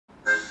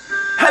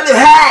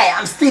Hi,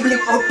 I'm Steven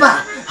Lim Kor Kor.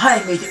 I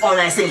made the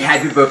online sing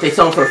happy birthday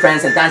song for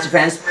friends and dance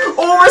friends.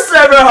 Over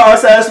several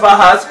houses for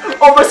hearts,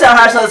 over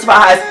several houses for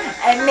hearts,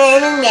 and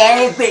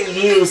many great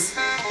reviews.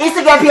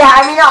 Instagram me,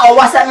 hire me now, or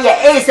WhatsApp me at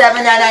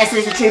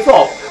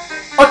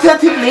 8799634.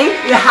 Alternatively,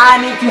 you hire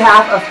me to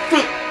have a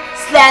fit,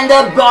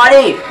 slender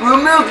body.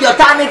 Remove your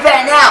tummy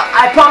fat now.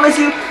 I promise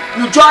you,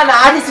 you join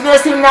my artist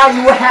fitness team now,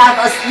 you will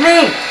have a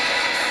slim,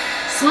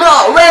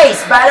 small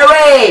waist. By the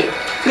way,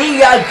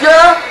 be you a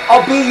girl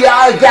or be you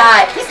a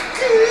guy.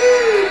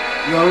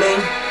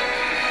 Rolling.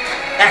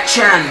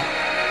 Action.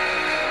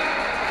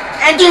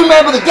 And do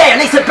remember to get your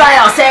next supply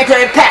of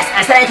sanitary pads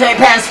and sanitary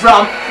pants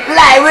from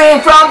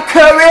Lightwing from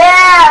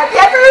Korea.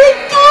 Yeah, really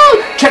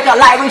do. Check out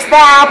Lightwings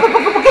now.